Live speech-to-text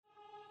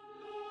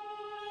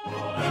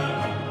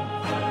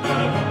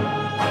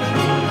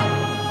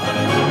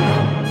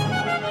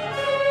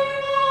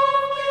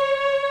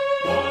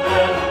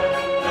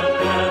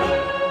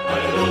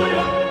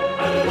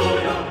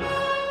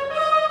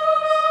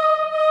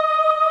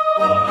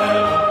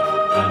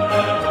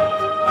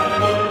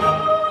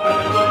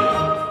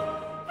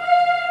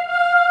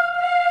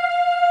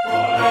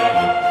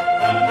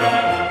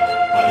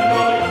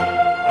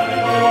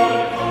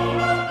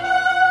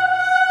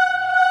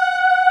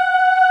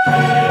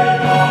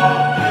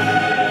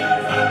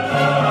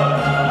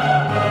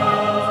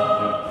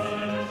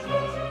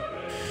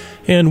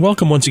And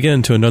welcome once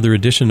again to another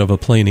edition of A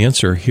Plain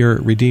Answer here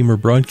at Redeemer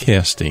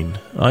Broadcasting.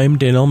 I'm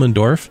Dan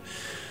Elmendorf.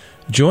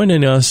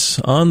 Joining us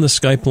on the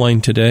Skype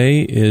line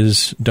today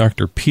is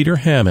Dr. Peter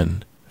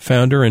Hammond,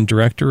 founder and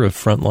director of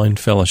Frontline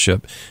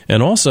Fellowship.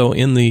 And also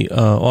in the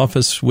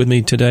office with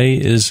me today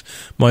is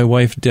my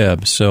wife,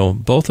 Deb. So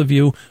both of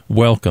you,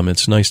 welcome.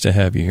 It's nice to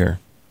have you here.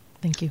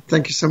 Thank you.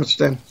 Thank you so much,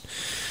 Dan.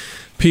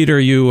 Peter,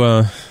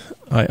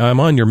 I'm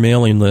on your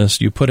mailing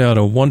list. You put out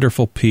a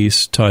wonderful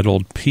piece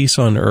titled Peace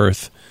on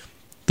Earth,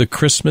 The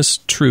Christmas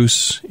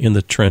Truce in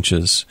the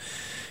Trenches.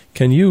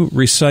 Can you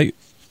recite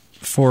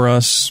for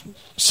us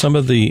some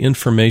of the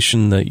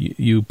information that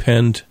you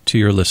penned to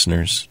your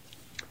listeners?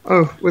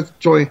 Oh, with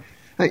joy.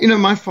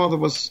 My father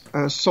was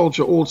a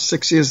soldier all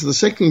 6 years of the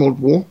Second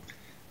World War,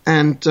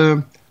 and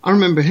I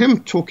remember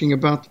him talking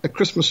about a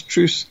Christmas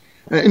truce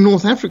in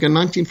North Africa in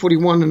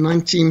 1941 and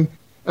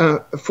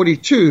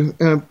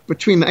 1942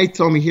 between the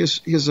 8th Army.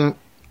 He's a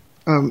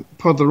part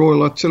of the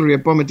Royal Artillery, a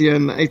bombardier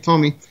in the 8th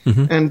Army,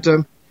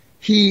 and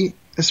he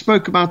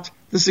spoke about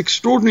this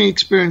extraordinary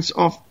experience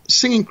of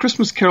singing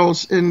Christmas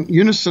carols in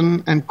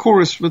unison and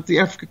chorus with the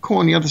Afrika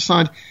Korps on the other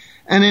side,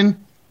 and then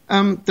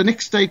the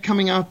next day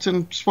coming out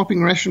and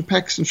swapping ration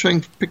packs and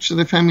showing pictures of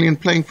their family and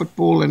playing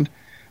football. And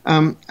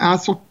I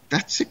thought,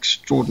 that's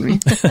extraordinary.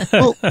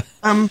 Well,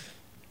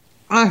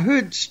 I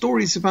heard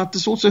stories about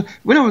this also.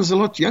 When I was a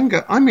lot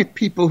younger, I met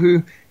people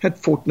who had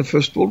fought in the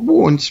First World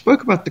War and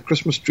spoke about the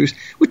Christmas truce,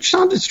 which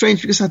sounded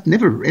strange because I'd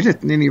never read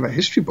it in any of our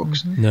history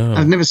books. No.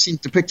 I've never seen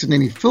it depicted in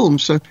any film,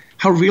 so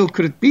how real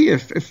could it be?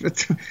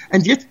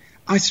 And yet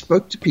I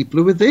spoke to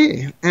people who were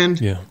there.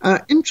 And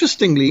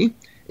interestingly,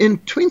 in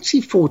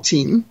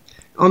 2014,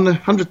 on the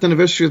 100th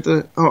anniversary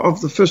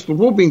of the First World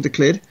War being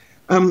declared,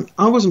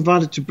 I was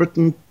invited to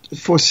Britain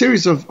for a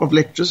series of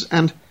lectures,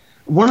 and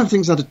one of the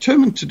things I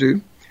determined to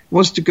do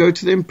was to go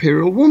to the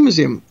Imperial War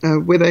Museum,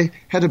 where they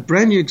had a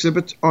brand new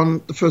exhibit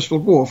on the First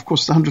World War. Of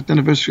course, the 100th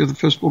anniversary of the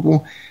First World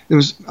War, there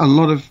was a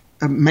lot of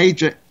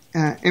major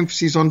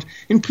emphasis on,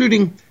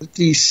 including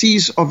the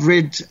seas of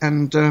red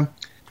and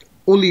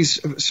all these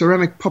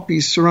ceramic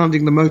poppies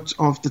surrounding the moat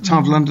of the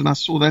Tower of London. I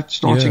saw that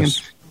starting.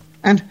 Yes.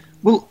 And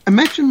well,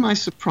 imagine my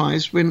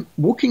surprise when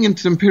walking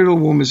into the Imperial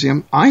War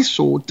Museum, I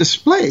saw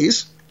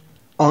displays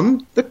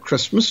on the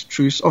Christmas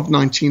truce of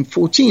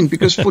 1914,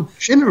 because for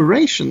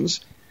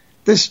generations,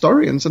 the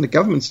historians and the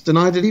governments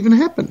denied it even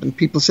happened, and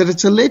people said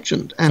it's a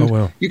legend.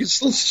 And you can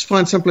still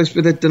find some place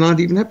where they denied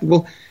it even happened.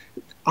 Well,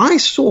 I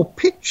saw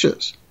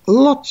pictures,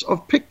 lots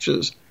of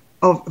pictures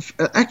of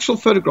actual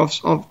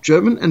photographs of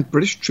German and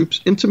British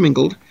troops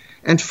intermingled,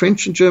 and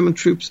French and German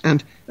troops,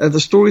 and the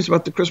stories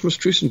about the Christmas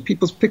truce and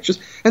people's pictures.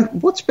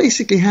 And what's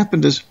basically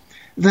happened is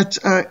that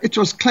it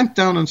was clamped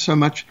down on so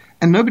much,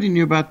 and nobody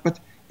knew about it. But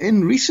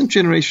in recent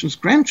generations,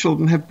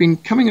 grandchildren have been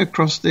coming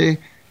across their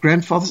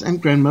grandfathers'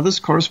 and grandmothers'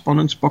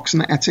 correspondence box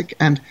in the attic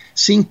and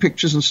seeing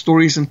pictures and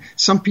stories, and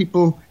some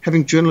people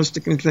having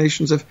journalistic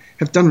inclinations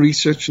have done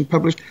research and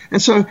published.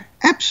 And so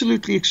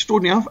absolutely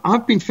extraordinary.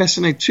 I've been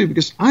fascinated too,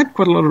 because I had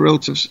quite a lot of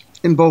relatives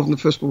involved in the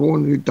First World War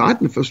and who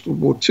died in the First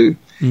World War too,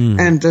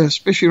 and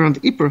especially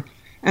around Ypres.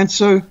 And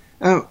so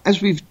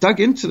as we've dug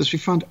into this, we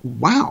found,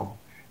 wow,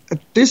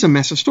 there's a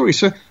massive story.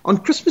 So on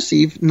Christmas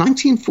Eve,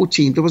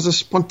 1914, there was a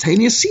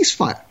spontaneous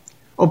ceasefire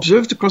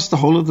observed across the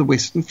whole of the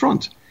Western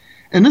Front.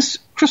 And this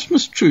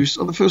Christmas truce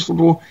of the First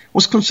World War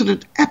was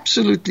considered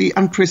absolutely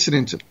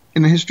unprecedented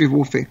in the history of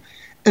warfare.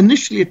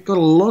 Initially, it got a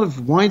lot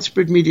of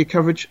widespread media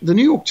coverage. The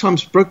New York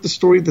Times broke the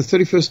story the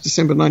 31st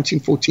December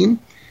 1914,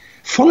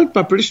 followed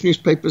by British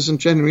newspapers in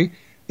January.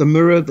 The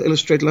Mirror, the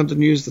Illustrated London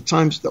News, the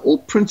Times, they all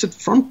printed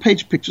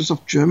front-page pictures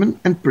of German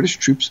and British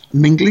troops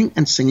mingling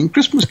and singing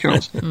Christmas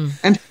carols.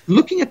 And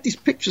looking at these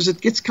pictures, it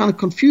gets kind of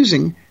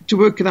confusing to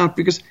work it out,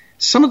 because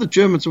some of the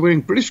Germans are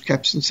wearing British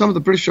caps and some of the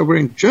British are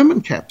wearing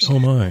German caps. Oh,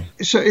 my.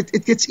 So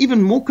it gets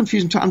even more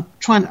confusing to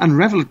try and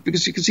unravel it,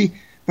 because you can see,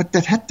 but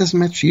that hat doesn't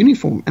match the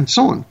uniform and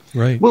so on.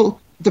 Right. Well,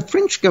 the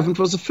French government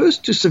was the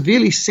first to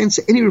severely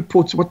censor any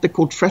reports of what they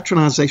called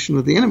fraternization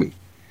with the enemy.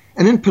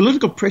 And then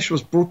political pressure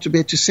was brought to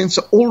bear to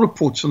censor all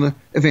reports on the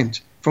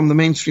event from the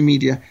mainstream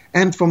media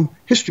and from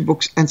history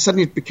books, and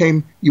suddenly it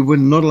became you were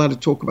not allowed to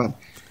talk about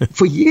it.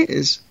 For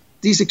years,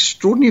 these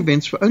extraordinary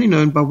events were only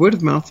known by word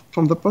of mouth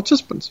from the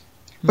participants.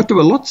 But there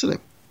were lots of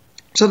them.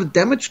 So the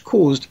damage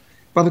caused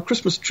by the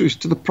Christmas truce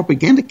to the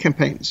propaganda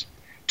campaigns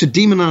to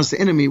demonize the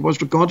enemy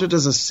was regarded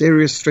as a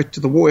serious threat to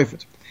the war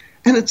effort.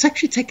 And it's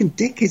actually taken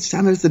decades to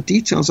unearth the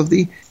details of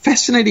the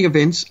fascinating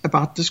events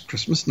about this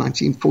Christmas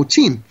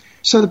 1914.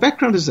 So the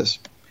background is this.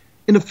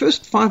 In the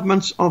first 5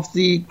 months of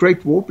the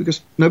Great War, because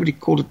nobody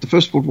called it the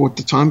First World War at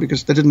the time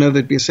because they didn't know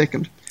there'd be a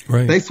second.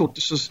 Right. They thought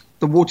this was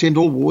the war to end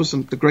all wars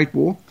and the Great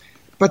War.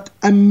 But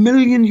 1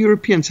 million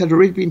Europeans had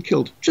already been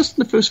killed just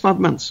in the first 5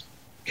 months.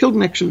 Killed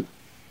in action,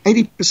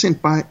 80%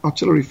 by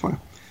artillery fire.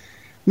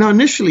 Now,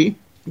 initially,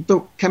 the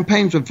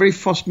campaigns were very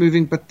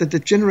fast-moving, but they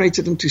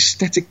degenerated into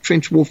static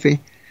trench warfare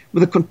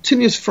with a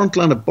continuous front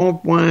line of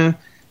barbed wire,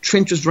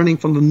 trenches running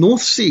from the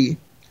North Sea,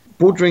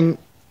 bordering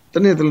the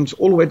Netherlands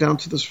all the way down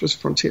to the Swiss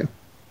frontier.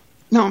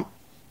 Now,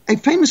 a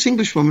famous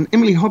Englishwoman,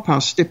 Emily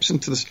Hobhouse, steps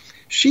into this.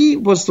 She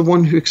was the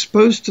one who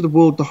exposed to the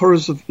world the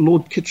horrors of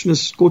Lord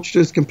Kitchener's scorched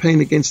earth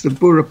campaign against the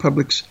Boer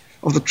republics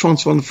of the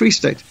Transvaal and Free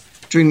State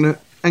during the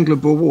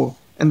Anglo-Boer War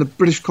and the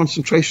British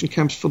concentration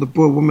camps for the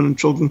Boer women and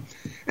children.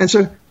 And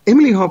so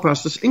Emily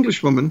Hobhouse, this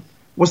Englishwoman,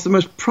 was the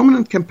most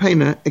prominent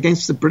campaigner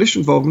against the British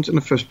involvement in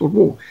the First World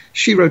War.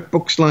 She wrote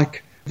books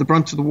like The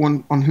Brunt of the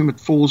One on Whom It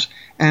Falls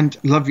and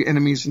Love Your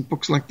Enemies and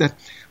books like that.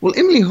 Well,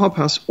 Emily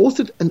Hobhouse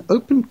authored an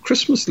open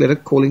Christmas letter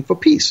calling for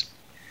peace.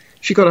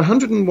 She got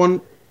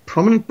 101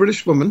 prominent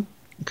British women,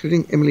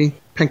 including Emily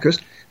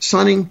Pankhurst,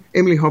 signing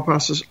Emily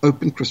Hobhouse's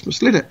open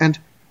Christmas letter. And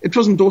it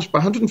was endorsed by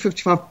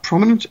 155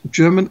 prominent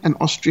German and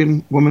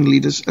Austrian women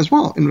leaders as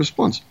well in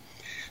response.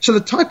 So the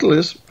title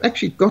is,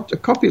 actually got a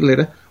copy of the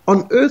letter,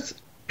 On Earth,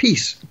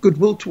 Peace,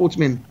 Goodwill Towards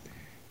Men.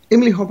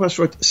 Emily Hobhouse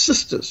wrote,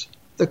 Sisters,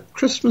 the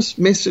Christmas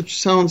message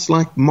sounds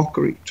like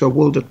mockery to a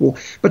world at war,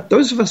 but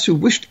those of us who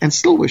wished and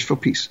still wish for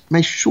peace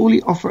may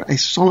surely offer a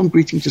solemn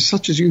greeting to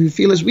such as you who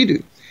feel as we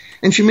do.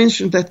 And she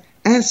mentioned that,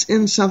 as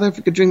in South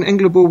Africa during the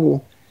Anglo-Boer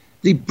War,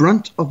 the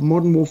brunt of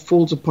modern war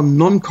falls upon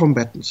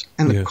non-combatants,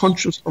 and the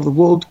conscience of the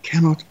world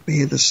cannot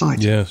bear the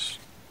sight. Yes.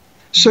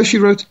 So she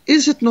wrote,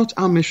 Is it not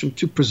our mission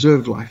to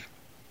preserve life?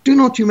 Do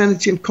not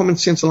humanity and common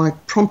sense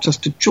alike prompt us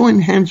to join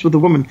hands with the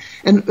women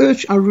and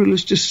urge our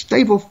rulers to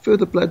stave off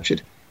further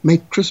bloodshed?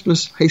 Make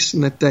Christmas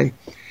hasten that day.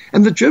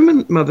 And the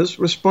German mothers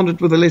responded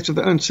with a letter of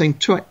their own saying,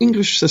 To our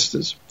English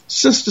sisters,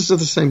 sisters of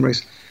the same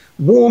race,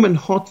 warm and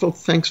heartfelt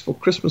thanks for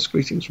Christmas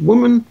greetings,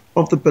 women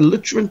of the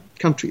belligerent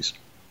countries,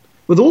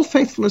 with all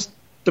faithfulness,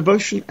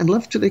 devotion, and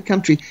love to their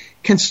country,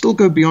 can still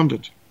go beyond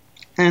it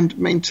and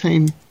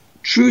maintain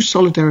true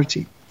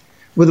solidarity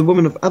with the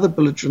women of other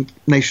belligerent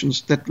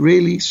nations that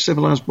really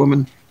civilized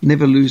women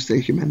never lose their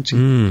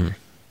humanity.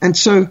 And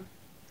so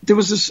there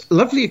was this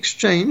lovely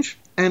exchange,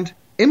 and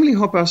Emily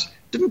Hobhouse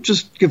didn't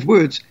just give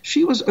words.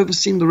 She was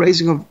overseeing the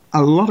raising of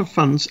a lot of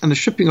funds and the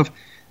shipping of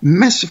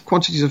massive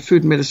quantities of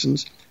food and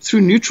medicines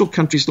through neutral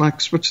countries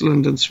like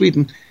Switzerland and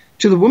Sweden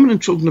to the women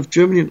and children of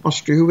Germany and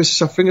Austria who were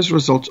suffering as a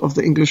result of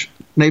the English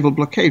naval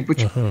blockade,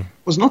 which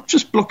was not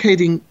just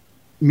blockading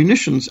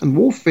munitions and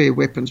warfare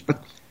weapons,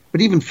 but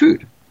even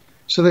food.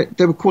 So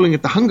they were calling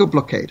it the hunger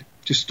blockade,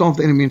 to starve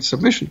the enemy into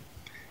submission.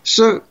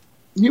 So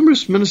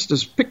numerous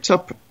ministers picked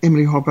up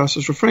Emily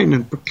Hobhouse's refrain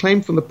and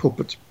proclaimed from the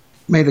pulpit,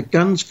 May the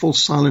guns fall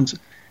silent,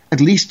 at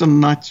least on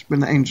the night when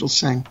the angels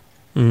sang.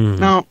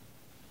 Now,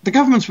 the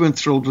governments weren't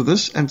thrilled with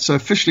this, and so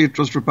officially it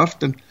was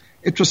rebuffed and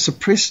it was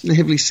suppressed in the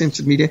heavily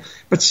censored media.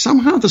 But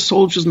somehow the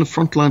soldiers in the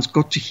front lines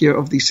got to hear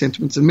of these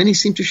sentiments, and many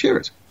seemed to share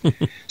it.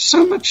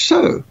 So much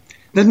so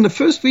that in the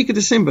first week of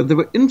December, there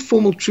were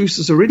informal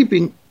truces already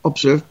being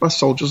observed by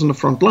soldiers on the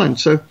front line.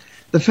 So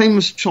the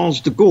famous Charles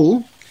de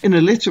Gaulle, in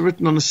a letter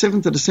written on the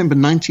 7th of December,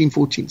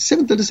 1914,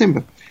 7th of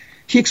December,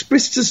 he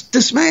expressed his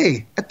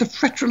dismay at the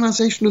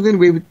fraternization within,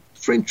 where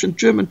French and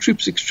German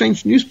troops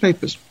exchanged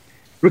newspapers,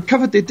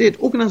 recovered their dead,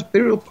 organized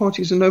burial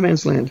parties in no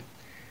man's land.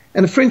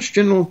 And the French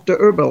General de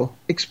Urbel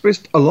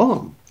expressed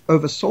alarm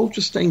over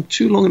soldiers staying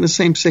too long in the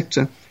same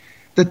sector,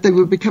 that they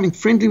were becoming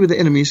friendly with the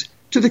enemies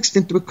to the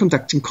extent they were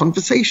conducting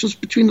conversations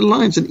between the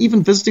lines and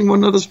even visiting one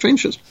another's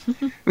trenches.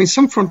 I mean,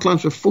 some front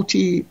lines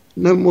were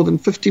no more than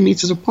 50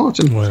 meters apart.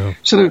 And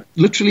so they're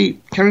literally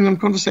carrying on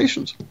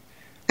conversations.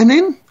 And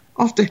then,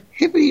 after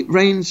heavy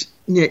rains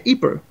near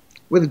Ypres,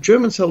 where the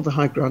Germans held the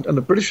high ground and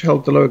the British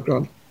held the lower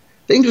ground,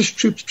 the English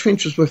troops'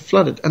 trenches were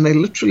flooded, and they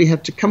literally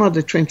had to come out of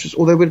their trenches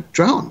or they would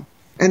drown.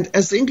 And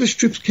as the English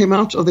troops came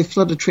out of their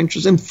flooded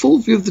trenches in full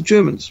view of the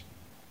Germans,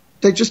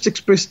 they just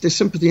expressed their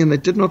sympathy and they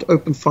did not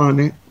open fire on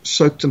their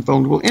soaked and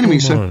vulnerable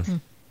enemies. So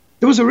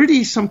there was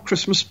already some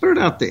Christmas spirit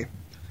out there.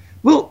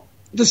 Well,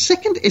 the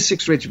 2nd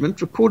Essex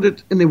Regiment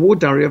recorded in their war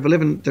diary of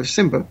 11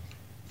 December,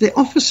 their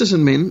officers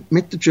and men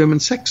met the German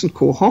Saxon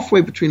Corps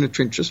halfway between the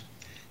trenches,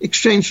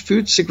 exchanged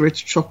food,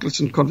 cigarettes, chocolates,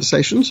 and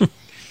conversations.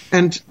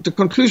 And the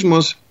conclusion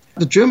was,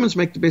 the Germans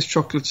make the best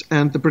chocolates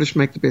and the British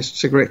make the best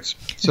cigarettes.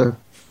 So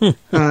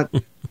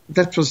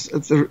that was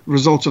the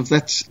result of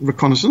that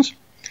reconnaissance.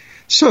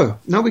 So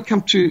now we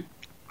come to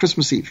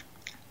Christmas Eve.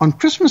 On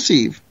Christmas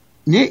Eve,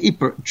 near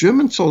Ypres,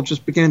 German soldiers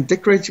began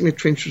decorating their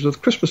trenches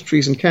with Christmas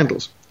trees and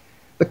candles.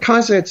 The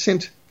Kaiser had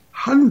sent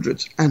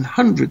hundreds and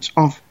hundreds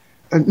of,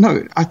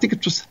 I think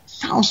it was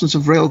thousands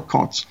of rail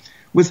carts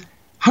with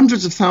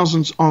hundreds of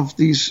thousands of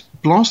these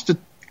blasted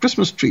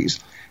Christmas trees,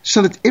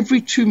 so that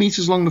every 2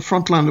 meters along the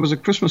front line there was a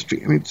Christmas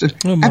tree. I mean, it's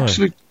an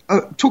absolute,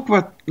 talk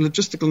about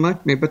logistical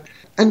nightmare.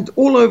 And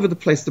all over the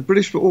place, the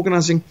British were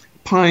organizing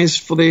pies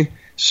for their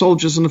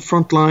soldiers on the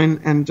front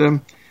line,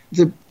 and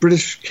the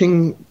British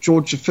King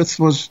George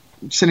V was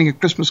sending a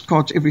Christmas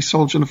card to every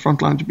soldier on the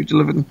front line to be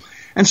delivered.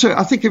 And so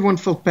I think everyone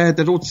felt bad.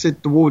 They'd all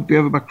said the war would be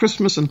over by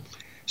Christmas, and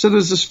so there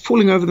was this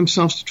falling over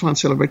themselves to try and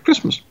celebrate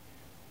Christmas.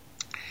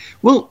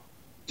 Well,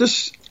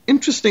 this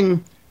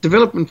interesting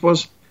development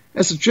was,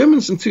 as the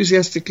Germans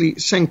enthusiastically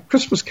sang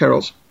Christmas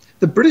carols,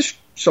 the British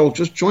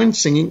soldiers joined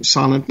singing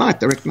Silent Night.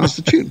 They recognized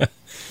the tune.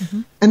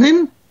 And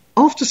then,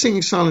 after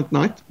singing Silent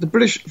Night, the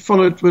British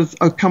followed with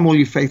O Come All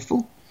You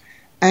Faithful.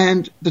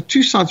 And the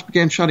two sides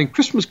began shouting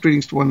Christmas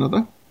greetings to one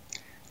another,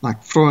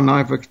 like Frohe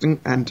Neuwirthing,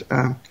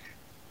 and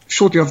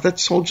shortly after that,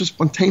 soldiers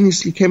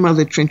spontaneously came out of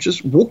their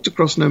trenches, walked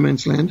across no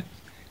man's land,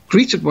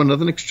 greeted one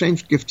another, and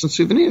exchanged gifts and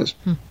souvenirs.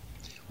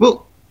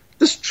 Well,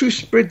 this truce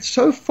spread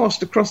so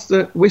fast across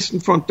the Western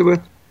Front, there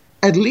were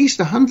at least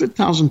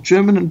 100,000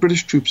 German and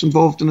British troops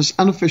involved in this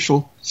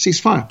unofficial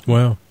ceasefire.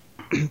 Wow.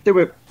 There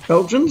were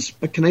Belgians,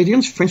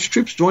 Canadians, French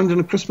troops joined in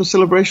the Christmas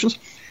celebrations,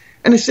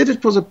 and they said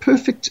it was a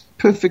perfect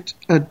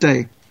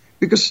day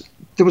because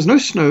there was no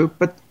snow,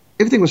 but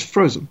everything was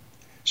frozen.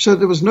 So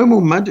there was no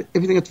more mud.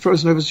 Everything had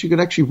frozen over, so you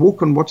could actually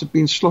walk on what had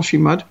been sloshy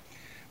mud.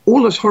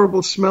 All those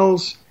horrible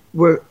smells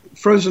were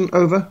frozen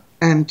over,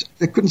 and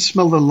they couldn't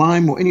smell the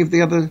lime or any of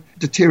the other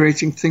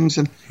deteriorating things.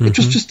 And it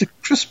was just a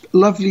crisp,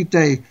 lovely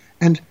day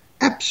and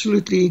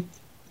absolutely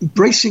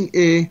bracing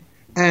air.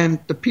 And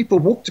the people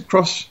walked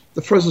across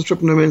the frozen strip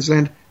of no man's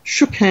land,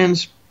 shook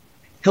hands,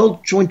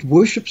 held joint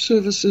worship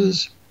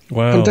services,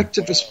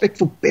 conducted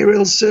respectful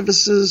burial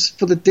services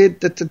for the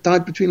dead that had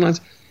died between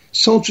lines.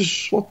 Soldiers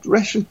swapped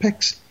ration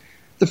packs.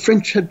 The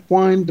French had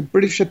wine, the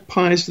British had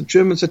pies, the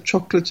Germans had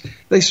chocolates.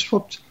 They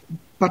swapped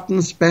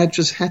buttons,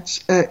 badges,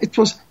 hats. It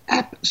was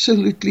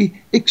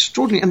absolutely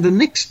extraordinary. And the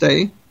next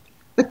day,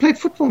 they played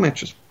football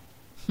matches.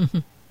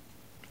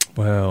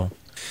 Wow.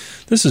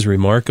 This is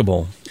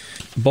remarkable.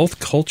 Both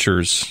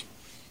cultures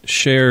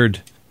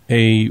shared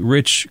a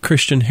rich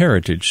Christian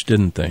heritage,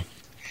 didn't they?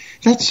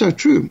 That's so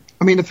true.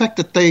 I mean, the fact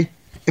that they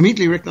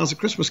immediately recognized the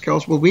Christmas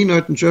carols, well, we know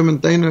it in German,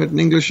 they know it in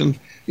English, and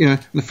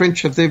the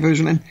French have their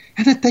version, and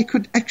that they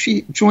could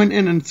actually join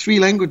in 3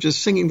 languages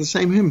singing the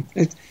same hymn.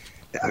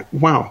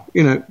 Wow.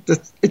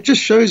 It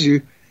just shows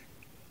you,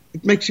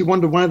 it makes you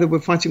wonder why they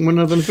were fighting one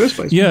another in the first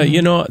place. Yeah,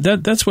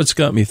 that's what's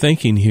got me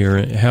thinking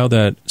here, how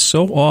that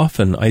so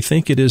often, I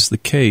think it is the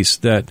case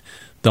that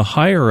the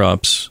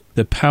higher-ups,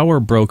 the power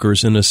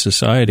brokers in a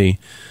society,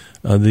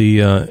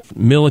 the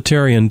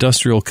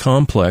military-industrial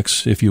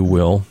complex, if you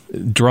will,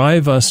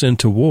 drive us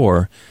into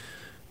war.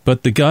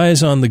 But the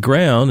guys on the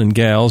ground, and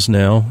gals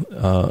now,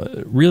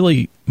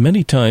 really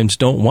many times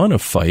don't want to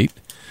fight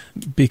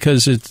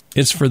because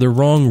it's for the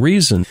wrong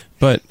reason.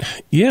 But,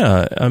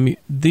 yeah, I mean,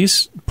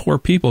 these poor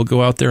people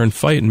go out there and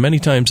fight, and many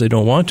times they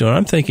don't want to. And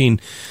I'm thinking,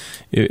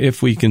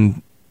 if we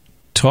can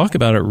talk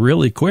about it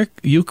really quick,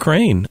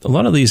 Ukraine. A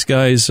lot of these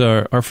guys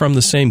are from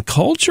the same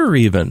culture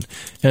even,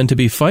 and to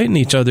be fighting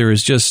each other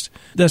is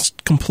that's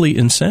complete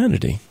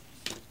insanity.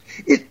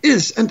 It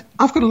is, and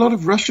I've got a lot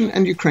of Russian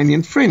and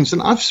Ukrainian friends,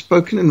 and I've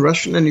spoken in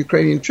Russian and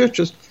Ukrainian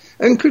churches,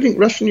 including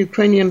Russian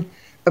Ukrainian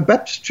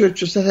Baptist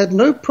churches that had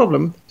no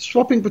problem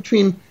swapping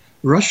between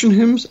Russian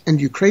hymns and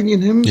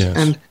Ukrainian hymns,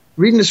 and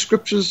reading the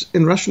scriptures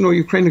in Russian or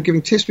Ukrainian,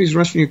 giving testimonies in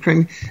Russian and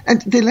Ukrainian,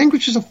 and their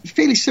languages are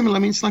fairly similar. I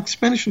mean, it's like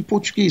Spanish and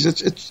Portuguese.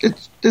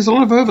 There's a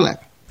lot of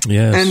overlap.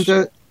 Yes.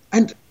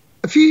 And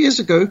a few years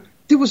ago,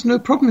 there was no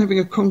problem having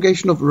a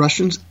congregation of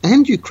Russians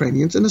and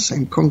Ukrainians in the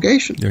same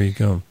congregation. There you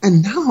go.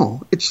 And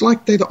now it's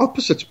like they're the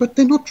opposites, but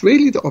they're not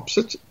really the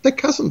opposites. They're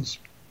cousins.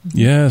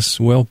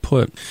 Yes, well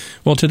put.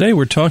 Well, today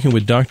we're talking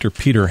with Dr.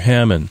 Peter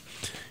Hammond.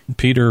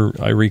 Peter,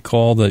 I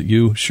recall that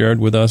you shared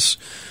with us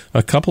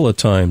a couple of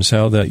times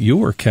how that you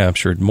were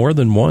captured more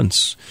than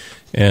once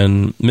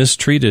and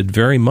mistreated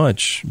very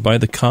much by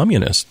the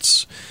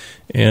communists.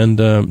 And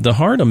the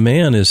heart of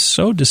man is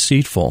so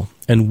deceitful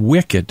and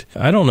wicked.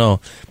 I don't know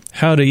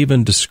how to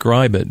even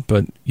describe it,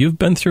 but you've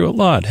been through a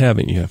lot,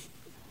 haven't you?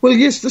 Well,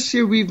 yes, this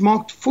year we've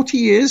marked 40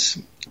 years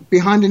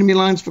Behind Enemy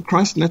Lines for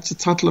Christ, and that's the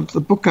title of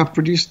the book I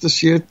produced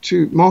this year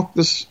to mark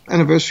this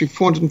anniversary,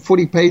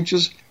 440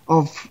 pages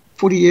of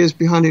 40 years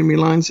behind enemy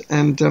lines,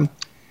 and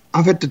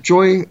I've had the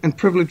joy and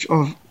privilege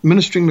of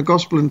ministering the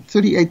gospel in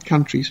 38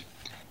 countries,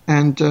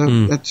 and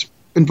that's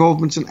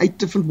involvements in 8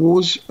 different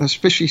wars,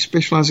 especially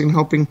specializing in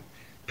helping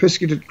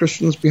persecuted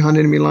Christians behind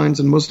enemy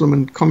lines in Muslim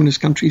and communist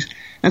countries.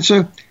 And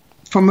so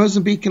from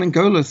Mozambique and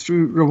Angola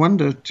through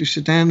Rwanda to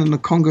Sudan and the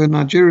Congo and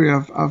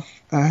Nigeria,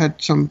 I've had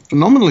some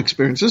phenomenal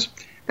experiences,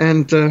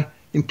 and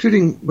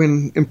including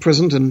when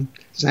imprisoned in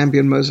Zambia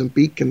and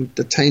Mozambique and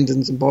detained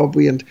in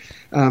Zimbabwe and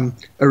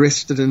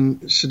arrested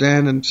in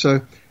Sudan. And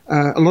so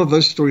a lot of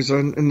those stories are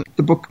in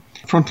the book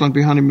Frontline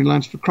Behind Enemy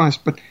Lines for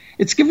Christ. But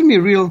it's given me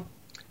a real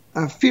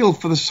feel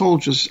for the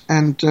soldiers.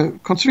 And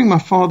considering my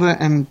father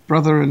and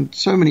brother and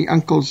so many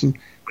uncles and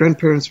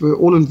grandparents were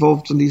all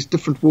involved in these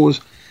different wars,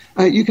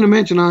 you can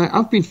imagine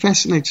I've been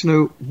fascinated to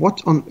know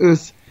what on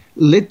earth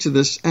led to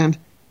this. And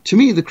to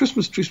me, the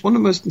Christmas tree is one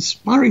of the most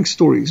inspiring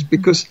stories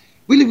because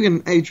we live in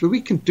an age where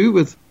we can do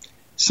with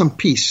some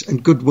peace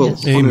and goodwill.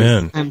 Yes.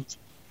 Amen. And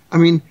I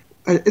mean,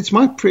 it's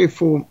my prayer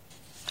for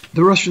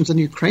the Russians and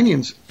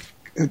Ukrainians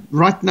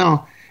right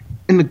now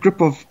in the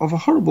grip of a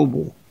horrible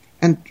war.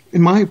 And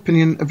in my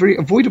opinion, a very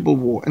avoidable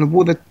war, and a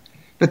war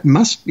that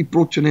must be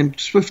brought to an end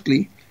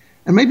swiftly.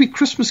 And maybe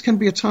Christmas can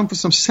be a time for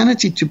some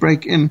sanity to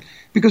break in,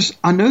 because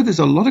I know there's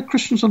a lot of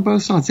Christians on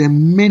both sides. There are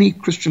many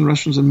Christian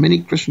Russians and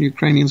many Christian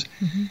Ukrainians.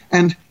 Mm-hmm.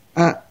 And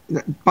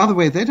by the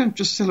way, they don't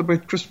just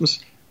celebrate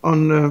Christmas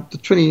on the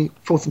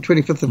 24th and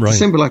 25th of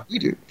December like we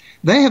do.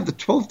 They have the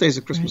 12 days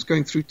of Christmas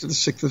going through to the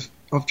 6th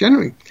of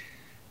January.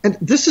 And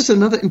this is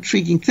another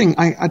intriguing thing.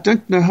 I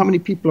don't know how many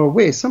people are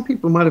aware. Some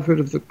people might have heard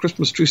of the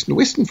Christmas truce in the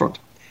Western Front.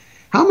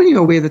 How many are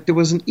aware that there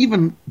was an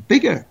even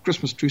bigger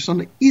Christmas truce on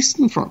the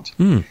Eastern Front?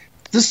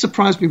 This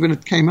surprised me when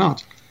it came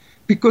out,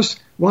 because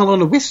while on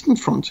the Western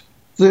Front,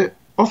 the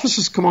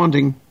officers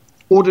commanding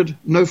ordered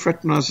no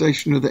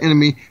fraternization with the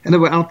enemy, and they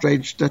were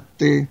outraged that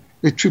their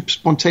troops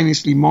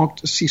spontaneously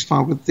marked a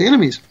ceasefire with the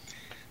enemies.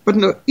 But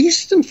in the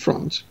Eastern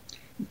Front,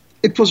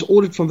 it was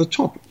ordered from the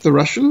top. The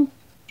Russian,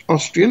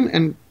 Austrian,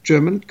 and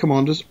German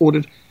commanders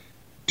ordered,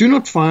 do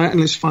not fire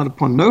unless fired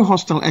upon, no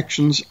hostile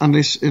actions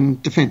unless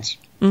in defense.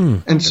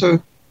 And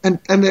so, and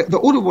the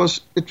order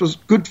was, it was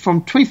good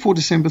from 24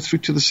 December through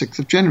to the 6th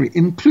of January,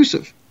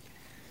 inclusive.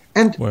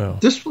 And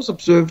this was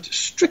observed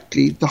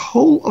strictly the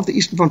whole of the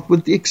Eastern Front,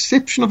 with the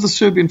exception of the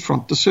Serbian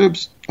front. The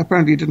Serbs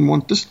apparently didn't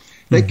want this.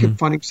 They kept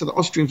fighting, so the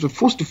Austrians were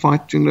forced to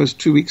fight during those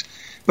 2 weeks.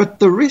 But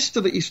the rest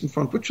of the Eastern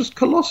Front, which was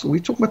colossal, we're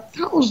talking about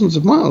thousands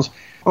of miles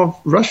of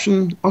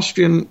Russian,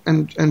 Austrian,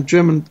 and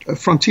German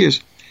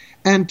frontiers.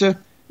 And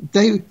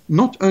they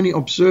not only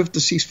observed the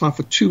ceasefire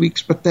for 2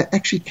 weeks, but they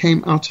actually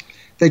came out,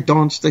 they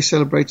danced, they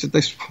celebrated, they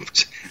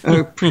swapped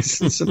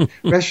presents and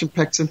ration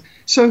packs. And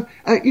so,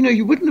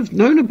 you wouldn't have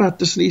known about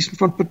this in the Eastern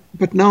Front,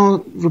 but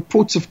now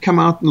reports have come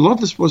out, and a lot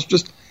of this was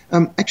just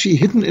actually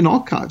hidden in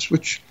archives,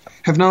 which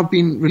have now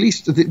been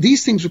released.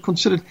 These things were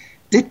considered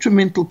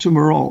detrimental to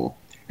morale.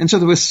 And so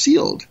they were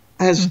sealed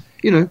as,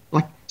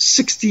 like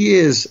 60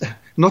 years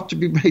not to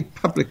be made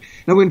public.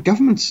 Now, when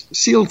governments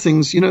seal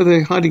things,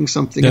 they're hiding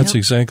something. That's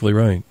exactly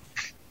right.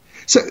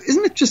 So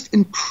isn't it just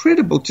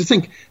incredible to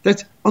think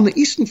that on the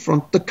Eastern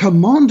Front, the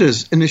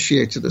commanders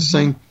initiated this,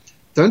 saying,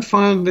 don't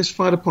fire unless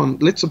fired upon.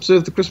 Let's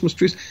observe the Christmas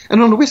truce.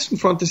 And on the Western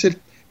Front, they said,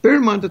 bear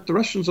in mind that the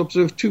Russians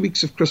observed 2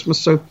 weeks of Christmas,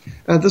 so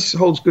this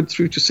holds good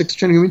through to 6th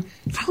January. I mean,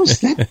 how's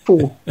that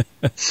for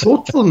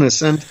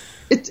thoughtfulness? And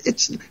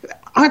it's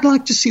I'd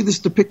like to see this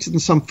depicted in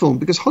some film,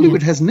 because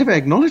Hollywood has never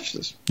acknowledged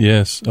this.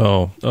 Yes.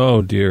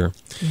 Oh dear.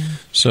 Yeah.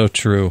 So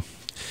true.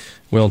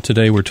 Well,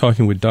 today we're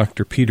talking with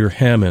Dr. Peter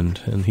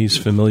Hammond, and he's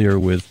familiar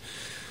with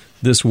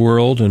this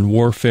world and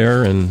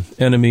warfare and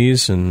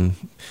enemies and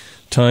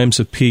times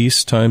of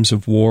peace, times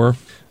of war.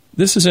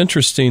 This is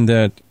interesting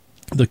that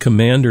the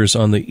commanders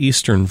on the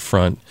Eastern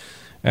Front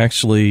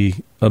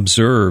actually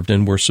observed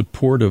and were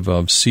supportive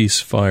of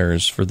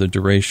ceasefires for the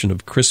duration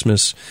of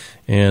Christmas,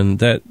 and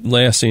that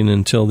lasting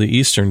until the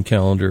Eastern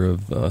calendar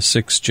of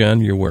 6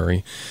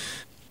 January.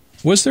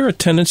 Was there a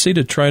tendency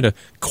to try to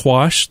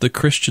quash the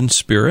Christian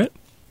spirit?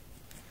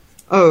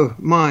 Oh,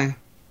 my.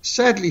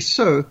 Sadly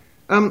so.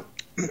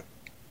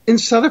 In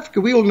South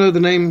Africa, we all know the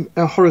name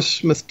Horace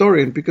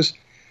Smith-Dorrien, because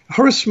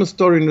Horace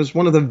Smith-Dorrien was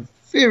one of the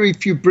very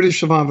few British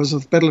survivors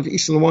of the Battle of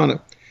East Luana.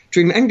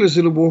 During the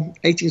Anglo-Zulu War,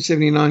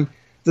 1879,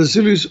 the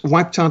Zulus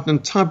wiped out an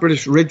entire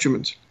British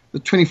regiment, the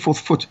 24th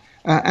Foot,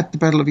 at the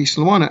Battle of East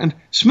Luana, and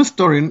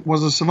Smith-Dorrien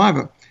was a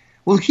survivor.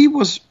 Well, he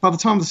was, by the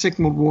time of the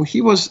Second World War,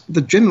 he was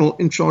the general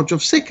in charge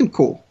of Second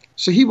Corps.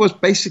 So he was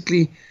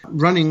basically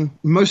running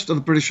most of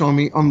the British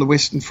Army on the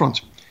Western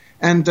Front.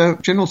 And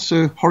General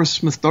Sir Horace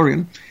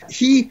Smith-Dorrien,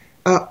 he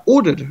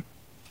ordered,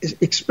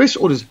 express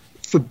orders,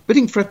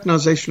 forbidding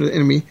fraternization with the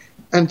enemy,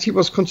 and he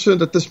was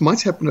concerned that this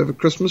might happen over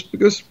Christmas,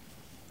 because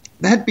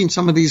there had been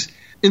some of these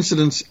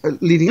incidents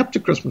leading up to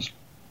Christmas.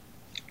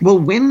 Well,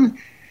 when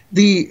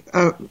the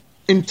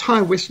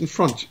entire Western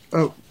Front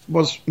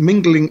was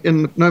mingling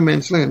in no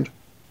man's land,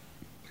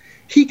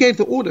 he gave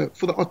the order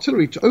for the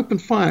artillery to open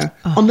fire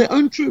on their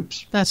own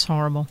troops. That's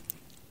horrible.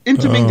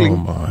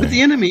 Intermingling with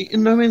the enemy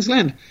in no man's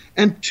land.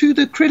 And to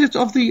the credit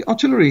of the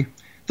artillery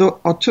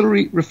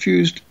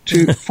refused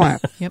to fire.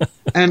 Yep.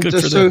 And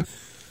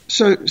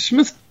so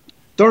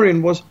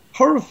Smith-Dorrien was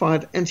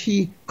horrified, and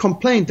he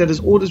complained that his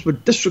orders were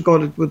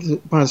disregarded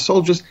by the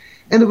soldiers,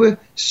 and there were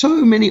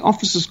so many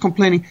officers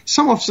complaining.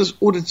 Some officers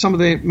ordered some of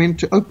their men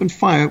to open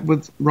fire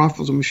with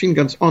rifles or machine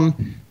guns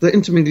on the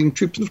intermingling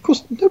troops, and of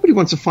course nobody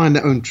wants to fire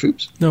their own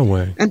troops. No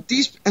way. And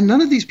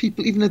none of these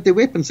people even had their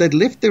weapons. They'd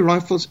left their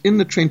rifles in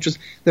the trenches.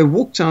 They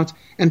walked out,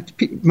 and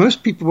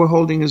most people were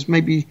holding as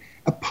maybe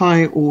a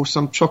pie or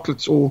some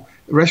chocolates or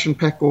a ration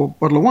pack or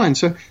bottle of wine.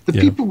 So the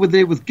people were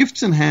there with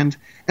gifts in hand,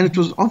 and it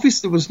was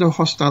obvious there was no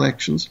hostile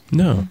actions.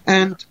 No.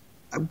 And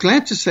I'm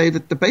glad to say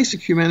that the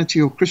basic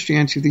humanity or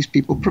Christianity of these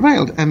people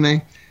prevailed, and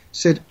they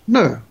said,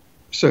 no,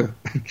 sir,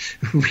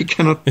 we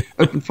cannot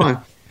open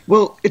fire.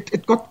 Well,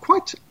 it got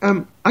quite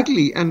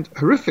ugly and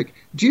horrific.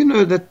 Do you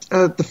know that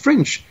the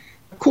French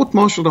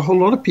court-martialed a whole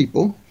lot of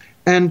people,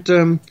 and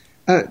the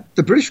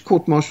British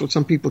court-martialed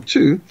some people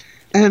too?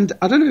 And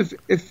I don't know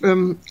if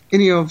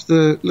any of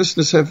the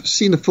listeners have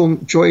seen the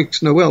film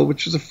Joyeux Noel,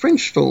 which is a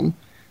French film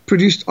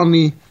produced on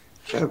the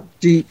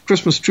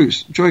Christmas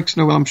truce. Joyeux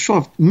Noel, I'm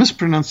sure I've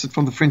mispronounced it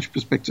from the French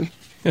perspective,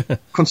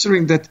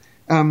 considering that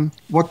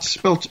what's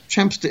spelt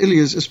Champs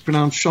d'Elyes is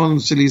pronounced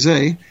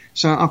Champs-Élysées,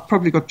 so I've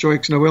probably got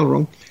Joyeux Noel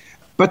wrong.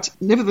 But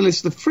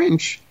nevertheless, the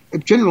French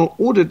general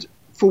ordered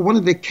for one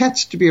of their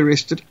cats to be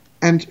arrested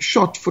and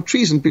shot for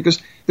treason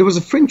because there was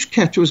a French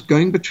cat who was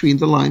going between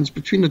the lines,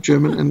 between the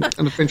German and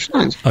the French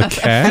lines. A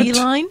cat? A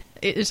feline?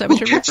 Is that what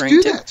you're cats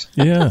referring do to? that.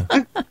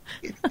 Yeah.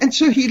 And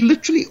so he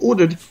literally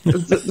ordered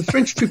the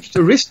French troops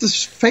to arrest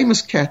this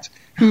famous cat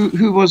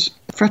who was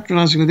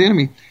fraternizing with the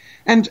enemy.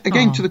 And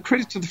again, to the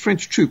credit of the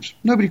French troops,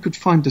 nobody could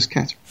find this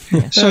cat.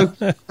 So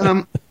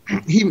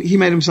he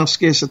made himself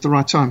scarce at the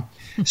right time.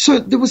 So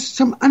there was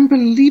some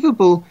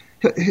unbelievable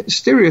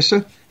hysteria.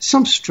 So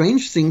some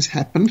strange things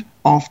happened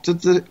after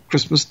the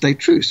Christmas Day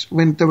truce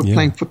when they were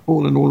playing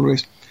football and all the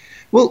rest.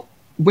 Well,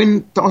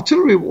 when the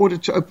artillery were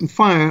ordered to open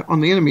fire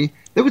on the enemy,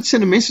 they would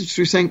send a message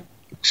through saying,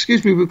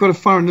 excuse me, we've got a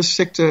fire in this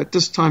sector at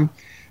this time.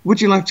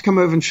 Would you like to come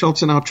over and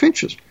shelter in our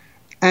trenches?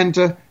 And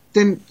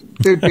then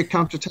there would be a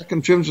counterattack,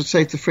 and Germans would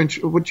say to the French,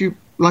 would you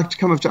like to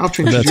come over to our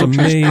trenches? That's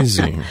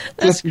amazing.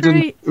 That's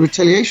great.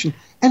 Retaliation.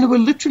 And they were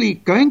literally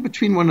going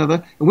between one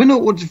another. And when they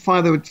were ordered to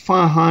fire, they would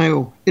fire high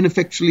or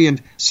ineffectually,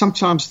 and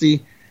sometimes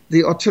the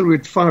artillery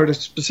would fire at a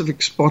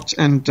specific spot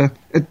and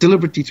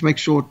deliberately to make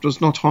sure it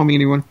was not harming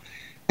anyone.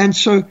 And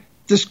so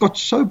this got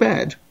so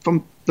bad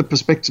from the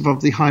perspective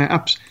of the higher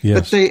ups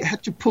that they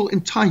had to pull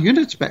entire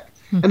units back.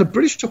 And the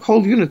British took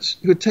whole units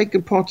who had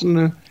taken part in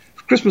the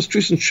Christmas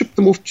truce and shipped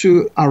them off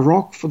to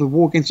Iraq for the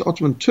war against the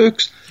Ottoman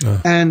Turks.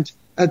 And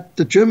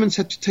the Germans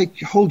had to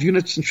take whole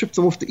units and ship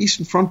them off the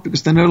Eastern Front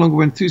because they no longer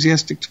were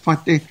enthusiastic to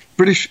fight their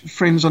British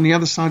friends on the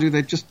other side who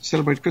they just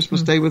celebrated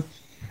Christmas Day with.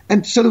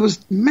 And so there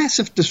was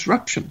massive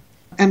disruption.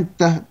 And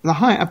the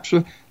high-ups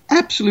were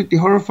absolutely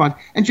horrified.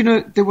 And,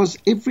 there was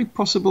every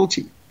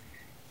possibility.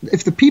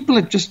 If the people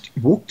had just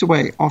walked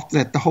away after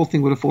that, the whole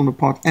thing would have fallen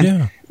apart.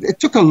 And it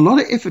took a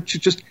lot of effort to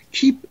just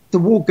keep the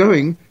war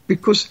going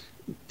because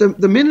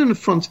the men in the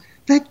front,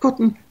 they'd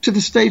gotten to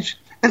the stage.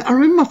 And I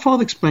remember my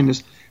father explained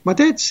this. My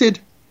dad said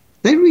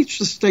they reached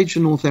the stage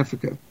in North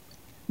Africa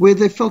where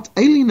they felt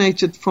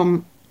alienated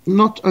from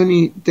not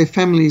only their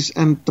families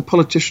and the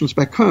politicians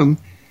back home,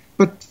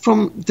 but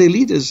from their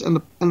leaders and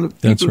the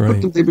people who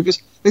put them there,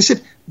 because they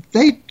said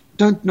they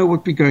don't know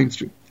what we're going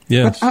through.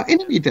 But our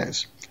enemy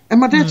does.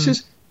 And my dad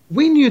says,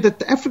 we knew that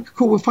the Africa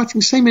Corps were fighting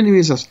the same enemy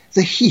as us,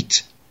 the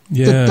heat,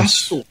 the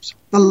dust storms,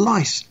 the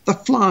lice, the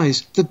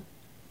flies, the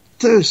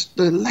thirst,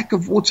 the lack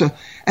of water.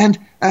 And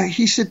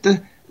he said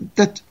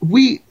that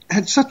we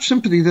had such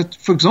sympathy that,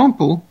 for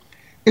example,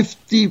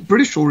 if the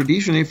British or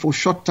Rhodesian Air Force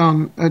shot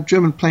down a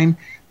German plane,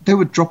 they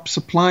would drop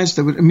supplies.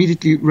 They would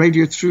immediately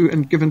radio through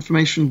and give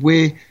information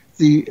where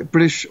the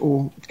British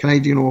or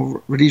Canadian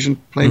or Rhodesian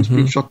planes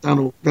being shot down,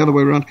 or the other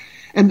way around.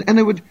 And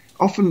they would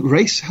often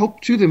race help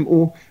to them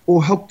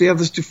or help the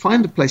others to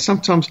find a place.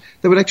 Sometimes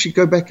they would actually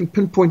go back and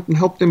pinpoint and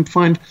help them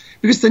find,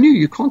 because they knew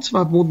you can't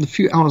survive more than a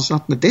few hours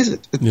out in the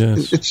desert.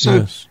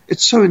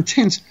 It's so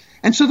intense.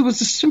 And so there was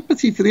this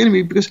sympathy for the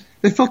enemy because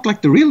they felt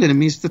like the real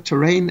enemy is the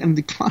terrain and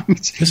the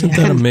climate. Isn't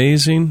that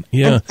amazing?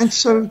 Yeah. And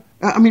so,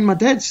 my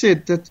dad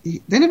said that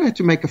they never had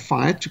to make a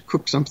fire to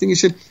cook something. He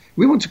said,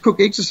 we want to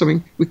cook eggs or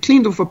something. We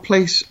cleaned off a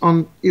place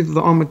on either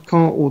the armored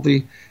car or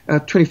the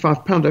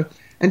 25-pounder,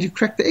 and you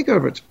cracked the egg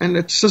over it, and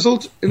it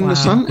sizzled in the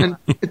sun, and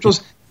it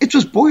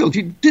was boiled.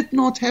 You did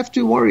not have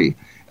to worry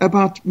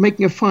about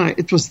making a fire.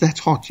 It was that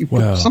hot. You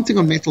put something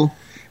on metal,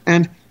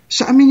 and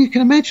so, you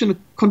can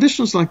imagine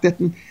conditions like that.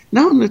 And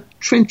now in the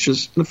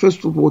trenches in the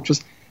First World War,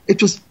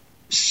 it was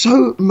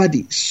so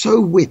muddy,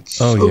 so wet,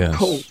 so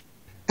cold.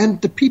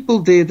 And the people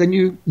there, they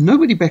knew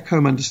nobody back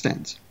home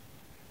understands.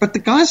 But the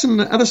guys on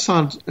the other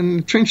side, in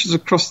the trenches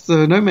across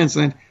the no man's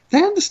land,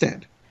 they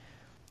understand.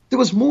 There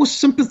was more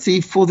sympathy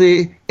for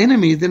their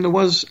enemy than there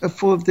was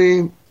for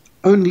their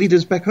own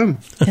leaders back home.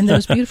 And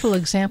those beautiful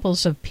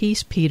examples of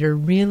peace, Peter,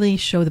 really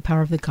show the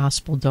power of the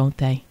gospel, don't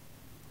they?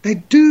 They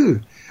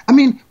do.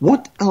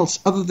 What else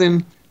other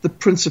than the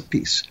Prince of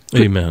Peace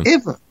could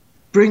ever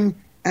bring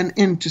an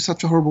end to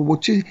such a horrible war?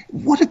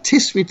 What a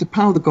testimony to the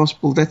power of the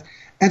gospel, that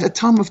at a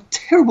time of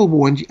terrible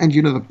war, and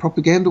the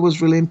propaganda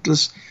was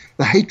relentless,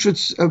 the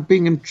hatreds of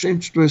being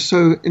entrenched were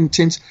so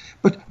intense,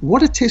 but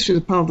what a testimony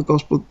to the power of the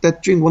gospel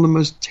that during one of the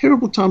most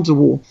terrible times of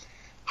war,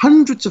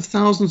 hundreds of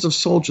thousands of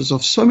soldiers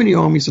of so many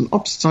armies on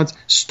opposite sides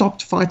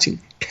stopped fighting,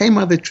 came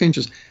out of their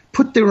trenches,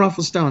 put their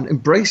rifles down,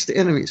 embraced the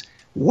enemies.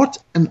 What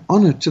an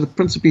honor to the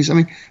Prince of Peace.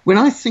 When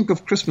I think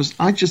of Christmas,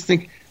 I just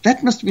think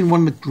that must have been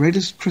one of the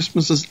greatest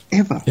Christmases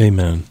ever.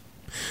 Amen.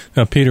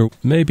 Now, Peter,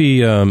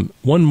 maybe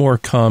one more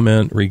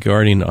comment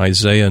regarding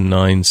Isaiah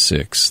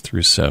 9:6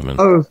 through 7.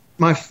 Oh,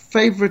 my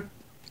favorite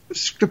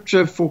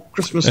scripture for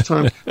Christmas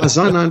time,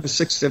 Isaiah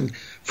 9:6-7.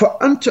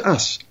 For unto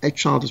us a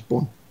child is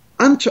born,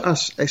 unto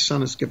us a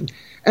son is given,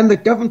 and the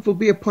government will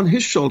be upon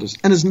his shoulders,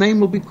 and his name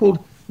will be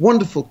called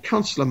Wonderful,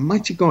 Counselor,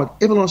 Mighty God,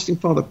 Everlasting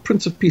Father,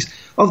 Prince of Peace.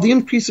 Of the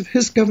increase of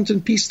his government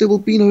and peace there will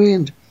be no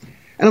end.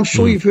 And I'm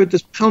sure you've heard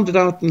this pounded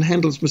out in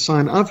Handel's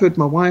Messiah. And I've heard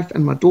my wife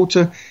and my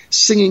daughter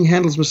singing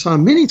Handel's Messiah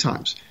many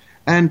times,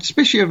 and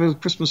especially over the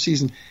Christmas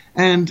season.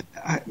 And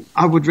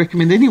I would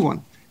recommend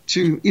anyone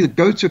to either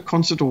go to a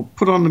concert or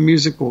put on the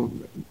music or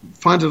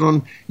find it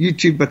on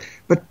YouTube,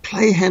 but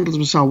play Handel's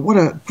Messiah. What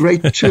a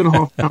great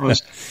 2.5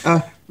 hours.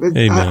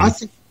 I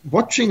think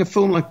watching a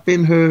film like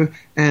Ben-Hur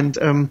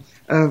and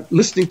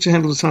listening to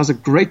Handel is a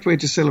great way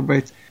to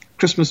celebrate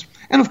Christmas.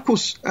 And of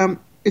course,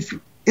 if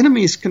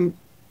enemies can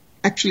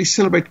actually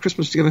celebrate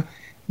Christmas together,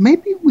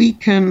 maybe we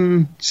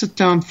can sit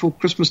down for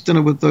Christmas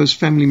dinner with those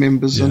family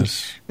members and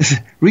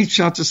reach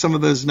out to some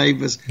of those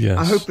neighbors. Yes.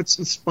 I hope it's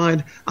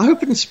inspired. I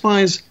hope it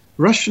inspires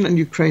Russian and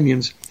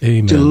Ukrainians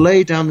Amen. to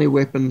lay down their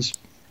weapons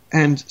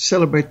and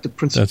celebrate the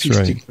Prince of Peace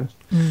together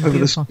over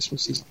this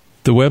Christmas season.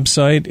 The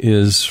website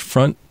is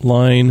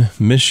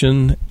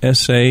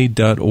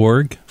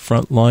frontlinemissionsa.org,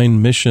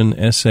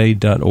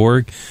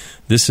 frontlinemissionsa.org.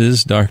 This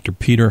is Dr.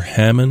 Peter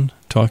Hammond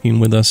talking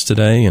with us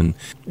today, and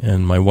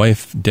my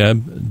wife,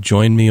 Deb,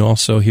 joined me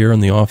also here in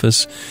the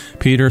office.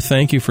 Peter,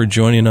 thank you for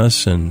joining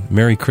us, and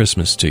Merry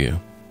Christmas to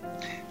you.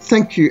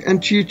 Thank you,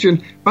 and to you,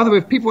 June. By the way,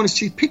 if people want to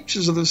see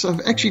pictures of this, I've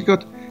actually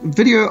got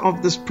video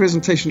of this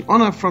presentation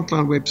on our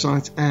Frontline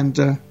website,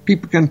 and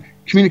people can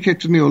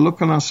communicate with me or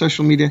look on our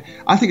social media.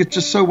 I think it's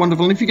just so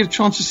wonderful. And if you get a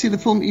chance to see the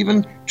film,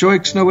 even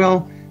Joyeux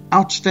Noel,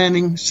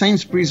 outstanding.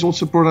 Sainsbury's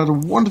also brought out a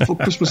wonderful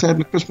Christmas ad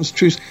and a Christmas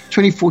truce,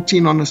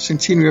 2014 on the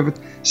centenary of it.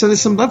 So there's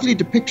some lovely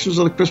depictions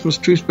of the Christmas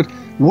truce, but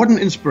what an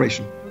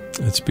inspiration.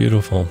 It's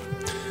beautiful.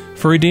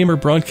 For Redeemer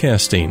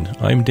Broadcasting,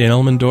 I'm Dan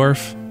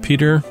Elmendorf.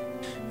 Peter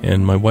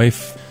and my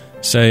wife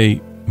say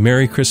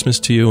Merry Christmas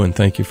to you, and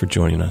thank you for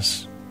joining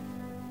us.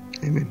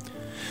 Amen.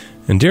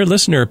 And dear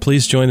listener,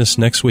 please join us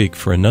next week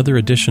for another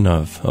edition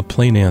of A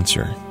Plain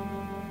Answer.